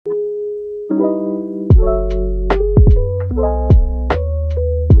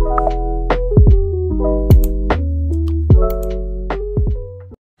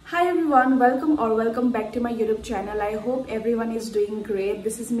welcome or welcome back to my YouTube channel. I hope everyone is doing great.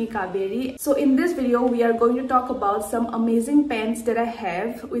 This is me, Kaveri. So in this video we are going to talk about some amazing pens that I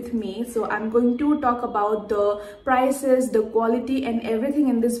have with me. So I'm going to talk about the prices, the quality and everything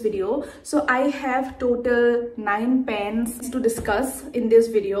in this video. So I have total 9 pens to discuss in this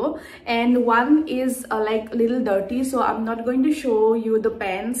video, and one is like a little dirty, so I'm not going to show you the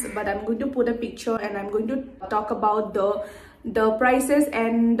pens, but I'm going to put a picture and I'm going to talk about the prices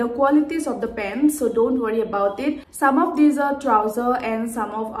and the qualities of the pens, so don't worry about it. Some of these are trouser and some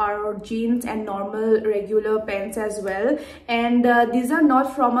of are jeans and normal regular pens as well, and these are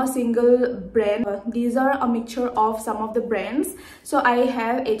not from a single brand. These are a mixture of some of the brands. So I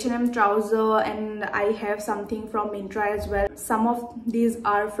have H&M trouser and I have something from Myntra as well. Some of these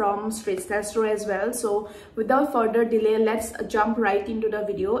are from Street Style Store as well. So without further delay, let's jump right into the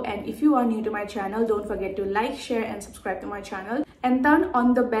video. And if you are new to my channel, don't forget to like, share and subscribe to my channel and turn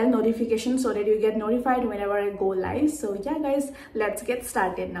on the bell notification so that you get notified whenever I go live. So yeah guys, let's get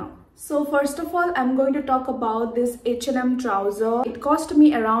started now. So first of all, I'm going to talk about this H&M trouser. It cost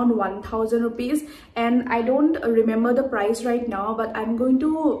me around 1000 rupees and I don't remember the price right now, but I'm going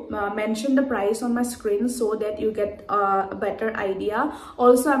to mention the price on my screen so that you get a better idea.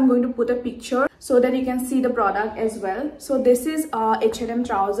 Also, I'm going to put a picture so that you can see the product as well. So this is H&M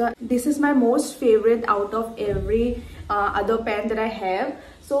trouser. This is my most favorite out of every other pen that I have.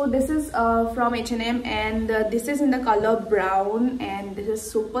 So this is from H&M and this is in the color brown and this is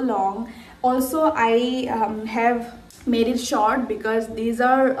super long. Also I have made it short because these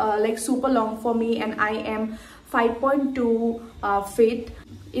are like super long for me and I am 5.2 feet.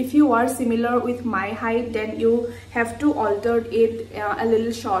 If you are similar with my height, then you have to alter it a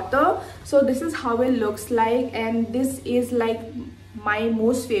little shorter. So this is how it looks like, and this is like my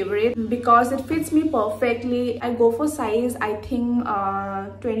most favorite because it fits me perfectly. I go for size I think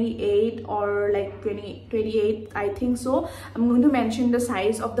 28 or like 28 I think so. I'm going to mention the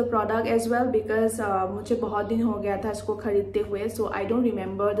size of the product as well because मुझे बहुत दिन हो गया था इसको खरीदते हुए, so I don't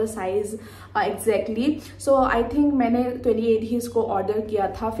remember the size exactly. So I think मैंने 28 ही इसको order किया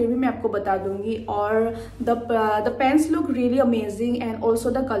था, फिर भी मैं आपको बता दूंगी. और the pens look really amazing and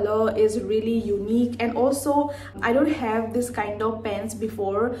also the color is really unique, and also I don't have this kind of pens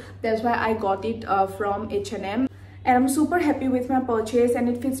before, that's why I got it from H&M. And I'm super happy with my purchase and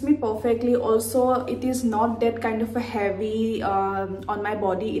it fits me perfectly. Also, it is not that kind of a heavy on my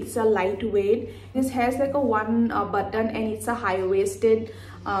body. It's a lightweight. This has like a one button and it's a high-waisted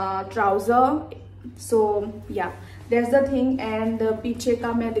trouser. So yeah, that's the thing. And the पीछे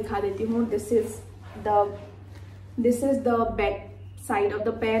का मैं दिखा देती हूँ. This is the back side of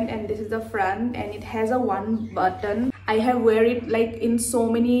the pen and this is the front, and it has a one button. I have wear it like in so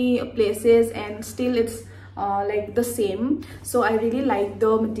many places and still it's like the same. So I really like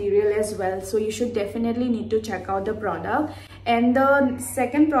the material as well, so you should definitely need to check out the product. And the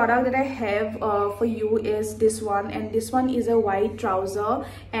second product that I have for you is this one, and this one is a white trouser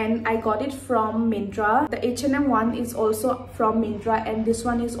and I got it from Myntra. The H&M one is also from Myntra and this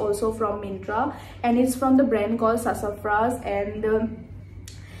one is also from Myntra, and it's from the brand called Sassafras, and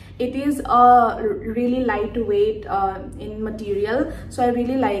it is really lightweight in material, so I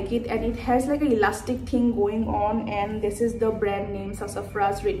really like it, and it has like an elastic thing going on, and this is the brand name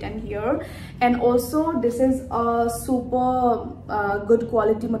Sassafras written here. And also this is a super good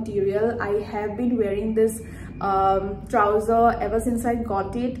quality material. I have been wearing this trouser ever since I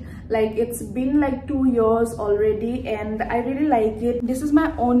got it. Like it's been like 2 years already and I really like it. This is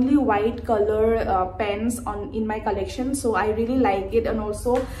my only white color pens in my collection, so I really like it. And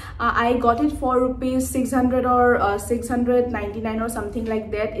also I got it for rupees 600 or 699 or something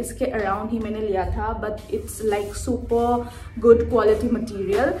like that. इसके around ही मैंने लिया था, but it's like super good quality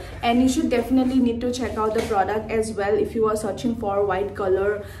material, and you should definitely need to check out the product as well if you are searching for white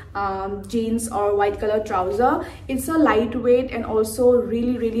color jeans or white color trouser. It's a lightweight and also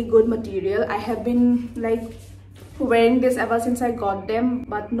really good material. I have been like wearing this ever since I got them,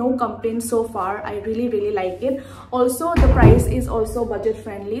 but no complaints so far. I really like it. Also the price is also budget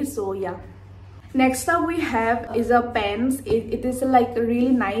friendly, so yeah. Next up we have is a pens. It is like a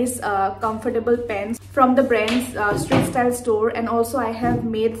really nice comfortable pens from the brand's Street Style Store, and also I have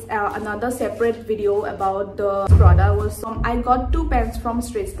made another separate video about the product. I got 2 pens from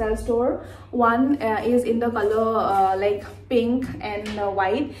Street Style Store. One is in the color like pink and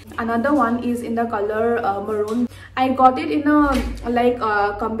white. Another one is in the color maroon. I got it in a like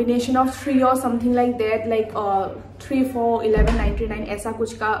combination of 3 or something like that, like 3 for 11.99 ऐसा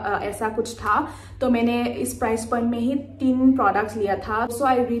कुछ था। तो मैंने इस price point में ही 3 products लिया था। सो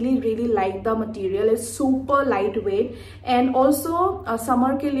I really like the material, is super light weight and also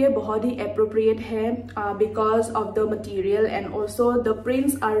summer के लिए बहुत ही अप्रोप्रिएट है because of the material and also the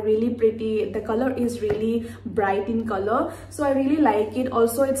prints are really pretty, the colour is really bright in color, so I really like it.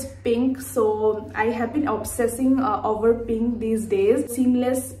 Also it's pink, so I have been obsessing over pink these days.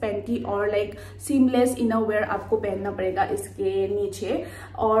 Seamless panty और like seamless inner wear आपको पहनना पड़ेगा इसके नीचे,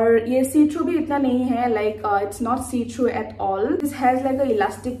 और ये see through भी इतना नहीं है, like it's not see through at all. This has like a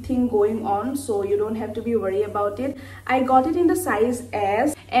elastic thing going on, so you don't have to be worried about it. I got it in the size S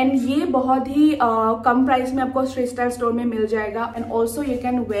and ये बहुत ही कम price में आपको street style store में मिल जाएगा. And also you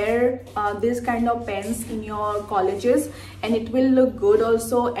can wear this kind of pants in your colleges and it will look good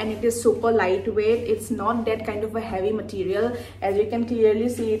also, and it is super lightweight. It's not that kind of a heavy material, as you can clearly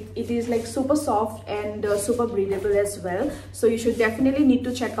see it is like super soft and super breathable as well. So you should definitely need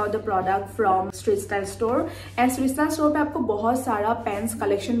to check out the product from Street Style Store. And Street Style Store पे आपको बहुत सारा pants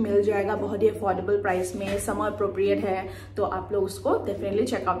collection मिल जाएगा बहुत ही affordable price में, summer appropriate है, तो आप लोग उसको definitely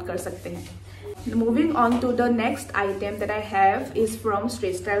check out कर सकते हैं. Moving on to the next item that I have is from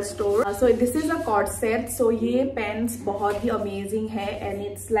Street Style Store. So this is a cord set. So ये pants बहुत ही amazing है and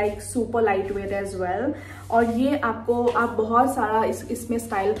it's like super lightweight as well. और ये आप बहुत सारा इसमें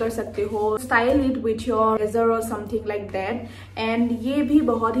स्टाइल कर सकते हो, style it with your blazer और समथिंग लाइक दैट. एंड ये भी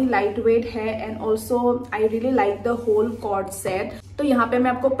बहुत ही लाइट वेट है and also I really like the whole cord set. तो यहाँ पे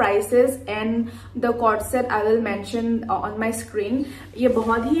मैं आपको prices and the cord set I will mention on my screen. ये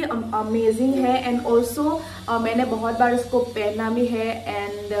बहुत ही अमेजिंग है एंड ऑल्सो मैंने बहुत बार इसको पहना भी है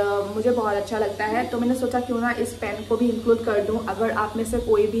एंड मुझे बहुत अच्छा लगता है. तो मैंने सोचा क्यों ना इस पेन को भी इंक्लूड कर दूं. अगर आप में से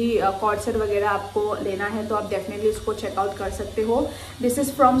कोई भी कॉर्ड सेट वगैरह आपको लेना है तो आप डेफिनेटली इसको चेकआउट कर सकते हो. This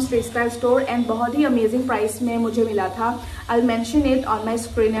is from street style store and बहुत ही अमेजिंग प्राइस में मुझे मिला था. I will mention it on my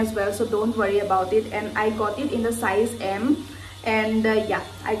screen as well, so don't worry about it. And I got it in the size M. And yeah,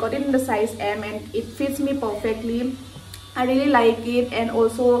 I got it in the size M and it fits me perfectly. I really like it. And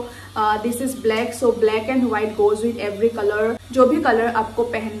also this is black, so black and white goes with every color. जो भी colour आपको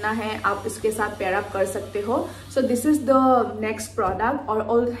पहनना है आप इसके साथ pair up कर सकते हो. So this is the next product.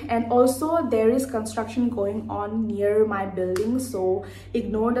 And also there is construction going on near my building, so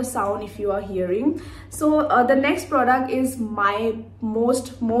ignore the sound if you are hearing. So the next product is my most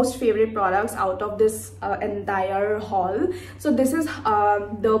favorite products out of this entire haul. So this is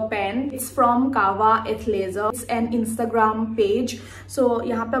the pen. It's from Kawa Athleisure. It's an Instagram page. So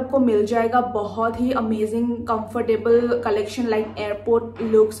यहाँ पे आपको मिल जाएगा बहुत ही amazing comfortable collection like airport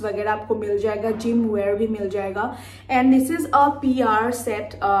looks वगैरह आपको मिल जाएगा, gym where भी मिल जाएगा. And this is a PR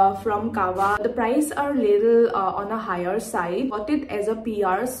set from Kawa. The price are little on a higher side. Got it as a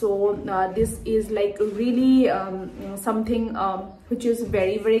PR, so this is like really something which is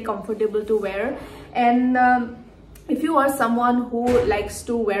very comfortable to wear. And if you are someone who likes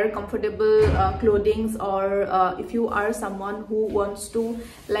to wear comfortable clothing, or if you are someone who wants to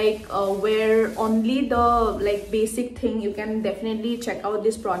like wear only the like basic thing, you can definitely check out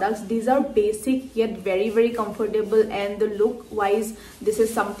these products. These are basic yet very comfortable, and the look wise this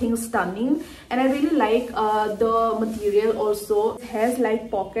is something stunning. And I really like the material also. It has like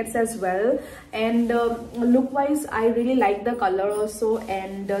pockets as well, and look wise I really like the color also,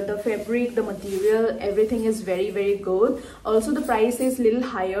 and the fabric, the material, everything is very good. Also the price is little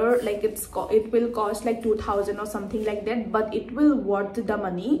higher, like it will cost like 2000 or something like that, but it will worth the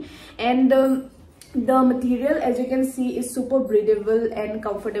money. And the material, as you can see, is super breathable and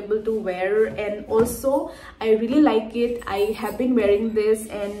comfortable to wear, and also I really like it. I have been wearing this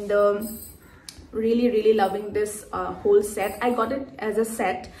and really loving this whole set. I got it as a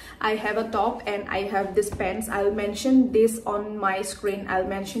set. I have a top and I have this pants. I'll mention this on my screen. I'll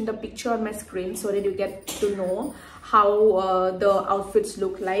mention the picture on my screen so that you get to know how the outfits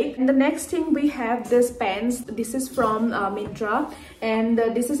look like. And the next thing, we have this pants. This is from Myntra, and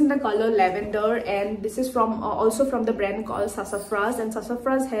this is in the color lavender, and this is from also from the brand called Sassafras. And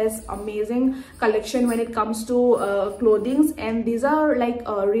Sassafras has amazing collection when it comes to clothing, and these are like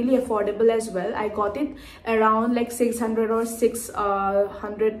really affordable as well. I got it around like 600 or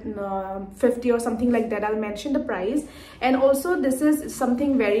 650 or something like that. I'll mention the price. And also this is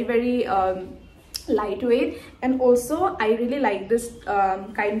something very lightweight, and also I really like this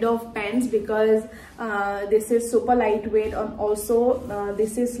kind of pants because This is super lightweight, and also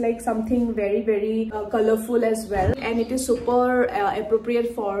this is like something very colorful as well, and it is super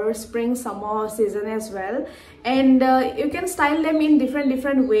appropriate for spring summer season as well. And you can style them in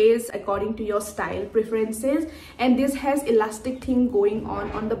different ways according to your style preferences. And this has elastic thing going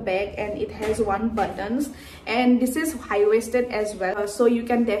on the back, and it has one buttons, and this is high-waisted as well. So you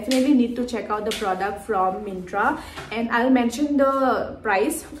can definitely need to check out the product from Myntra, and I'll mention the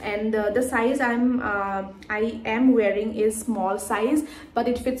price. And the size I am wearing is small size, but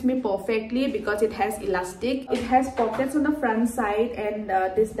it fits me perfectly because it has elastic. It has pockets on the front side, and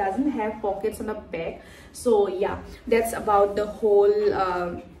this doesn't have pockets on the back. So yeah, that's about the whole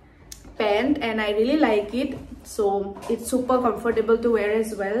pant, and I really like it. So it's super comfortable to wear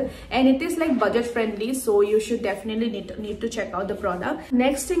as well, and it is like budget friendly, so you should definitely need to check out the product.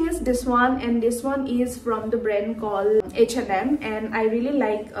 Next thing is this one, and this one is from the brand called H&M, and I really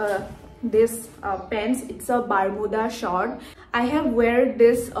like this pants. It's a Bermuda short. I have wear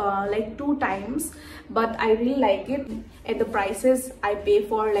this like 2 times, but I really like it. And the prices I pay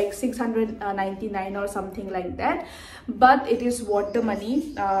for like 699 or something like that, but it is worth the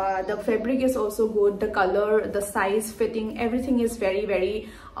money. The fabric is also good, the color, the size, fitting, everything is very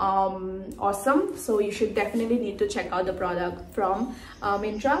awesome. So you should definitely need to check out the product from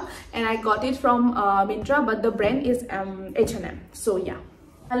Myntra, and I got it from Myntra, but the brand is H&M. So yeah,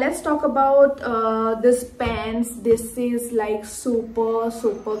 let's talk about this pants. This is like super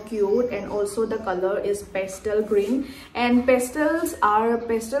cute, and also the color is pastel green, and pastel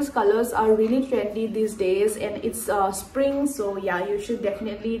colors are really trendy these days, and it's spring. So yeah, you should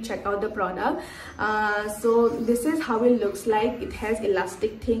definitely check out the product. So this is how it looks like. It has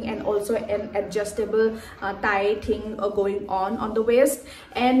elastic thing and also an adjustable tie thing going on the waist,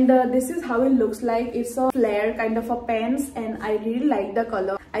 and this is how it looks like. It's a flare kind of a pants, and I really like the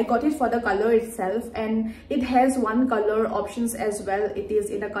color. I got it for the color itself, and it has one color options as well. It is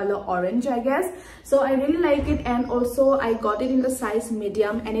in a color orange, I guess. So I really like it, and also I got it in the size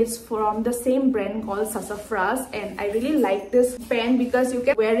medium, and it's from the same brand called Sassafras. And I really like this pant because you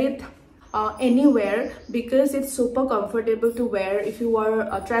can wear it anywhere, because it's super comfortable to wear. If you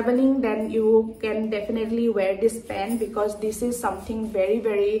are traveling, then you can definitely wear this pant, because this is something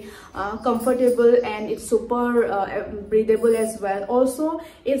very comfortable, and it's super breathable as well. Also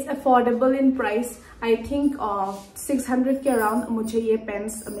it's affordable in price. I think 600 के around मुझे ये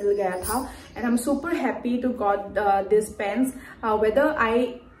pants मिल गया था, and I'm super happy to got this pants. Whether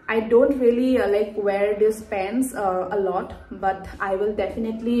I don't really like wear this pants a lot, but I will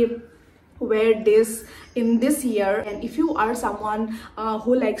definitely wear this in this year. And if you are someone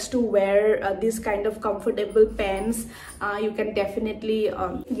who likes to wear this kind of comfortable pants, you can definitely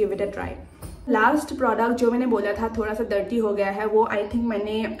give it a try. Last product जो मैंने बोला था थोड़ा सा dirty हो गया है, वो आई थिंक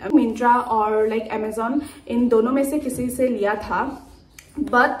मैंने मिंत्रा और लाइक अमेजोन, इन दोनों में से किसी से लिया था,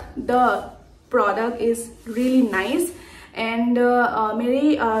 but the product is really nice. And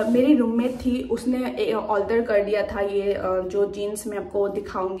मेरी रूममेट थी, उसने ऑल्टर कर दिया था ये जो जीन्स मैं आपको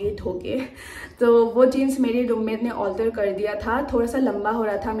दिखाऊंगी धोके. तो वो जीन्स मेरी रूममेट ने ऑल्टर कर दिया था, थोड़ा सा लंबा हो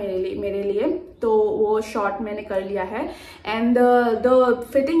रहा था मेरे लिए, तो वो शॉर्ट मैंने कर लिया है. And the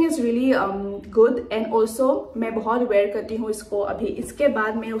fitting is really good, and also मैं बहुत वेयर करती हूँ इसको. अभी इसके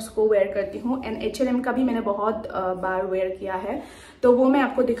बाद मैं उसको वेयर करती हूँ. एंड H&M का भी मैंने बहुत बार वेयर किया है, तो वो मैं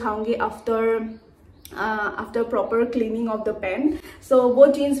आपको दिखाऊंगी after proper cleaning of the pen. सो वो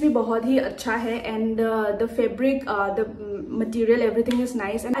जीन्स भी बहुत ही अच्छा है, and the fabric, the material, everything is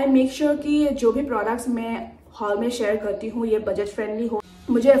nice. And I make sure कि जो भी प्रोडक्ट्स मैं हॉल में शेयर करती हूँ ये बजट फ्रेंडली हो.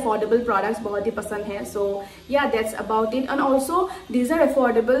 मुझे अफोर्डेबल प्रोडक्ट्स बहुत ही पसंद है. सो या that's about it. And also these are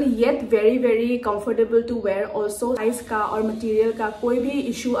affordable yet very comfortable to where. Also size का और मटेरियल का कोई भी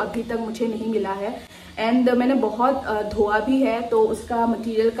इशू अभी तक मुझे नहीं मिला है. एंड मैंने बहुत धोआ भी है, तो उसका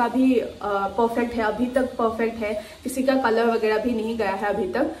मटेरियल का भी परफेक्ट है, अभी तक परफेक्ट है, किसी का कलर वगैरह भी नहीं गया है अभी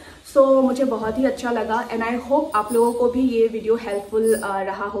तक. सो मुझे बहुत ही अच्छा लगा, एंड आई होप आप लोगों को भी ये वीडियो हेल्पफुल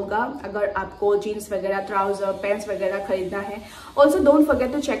रहा होगा अगर आपको जीन्स वगैरह, ट्राउजर, पैंट्स वगैरह खरीदना है. Also don't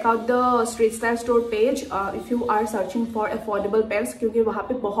forget to check out the street style store page if you are searching for affordable pants, क्योंकि वहाँ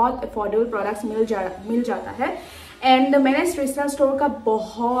पे बहुत अफोर्डेबल प्रोडक्ट्स मिल जाता है. एंड मैंने स्ट्रीट स्टाइल स्टोर का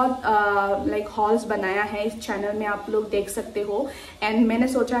बहुत लाइक हॉल्स बनाया है इस चैनल में, आप लोग देख सकते हो. एंड मैंने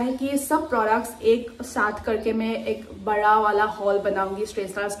सोचा है कि सब प्रोडक्ट्स एक साथ करके मैं एक बड़ा वाला हॉल बनाऊंगी स्ट्रीट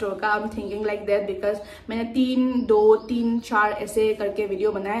स्टाइल स्टोर का. I am thinking like that, because मैंने 3, 4 ऐसे करके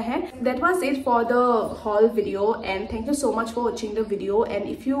वीडियो बनाए हैं. That was it for the hall video, and thank you so much for watching the video. And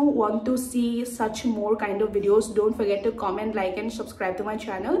if you want to C such more kind of videos, don't forget to comment, like and subscribe to my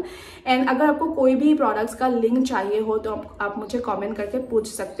channel. And अगर आपको कोई भी products का link चाहिए चाहिए हो तो आप मुझे कमेंट करके पूछ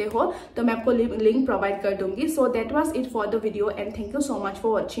सकते हो, तो मैं आपको लिंक प्रोवाइड कर दूंगी. So that was it for the video and thank you so much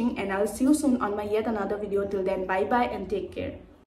for watching and I will see you soon on my yet another video. Till then bye bye and take care.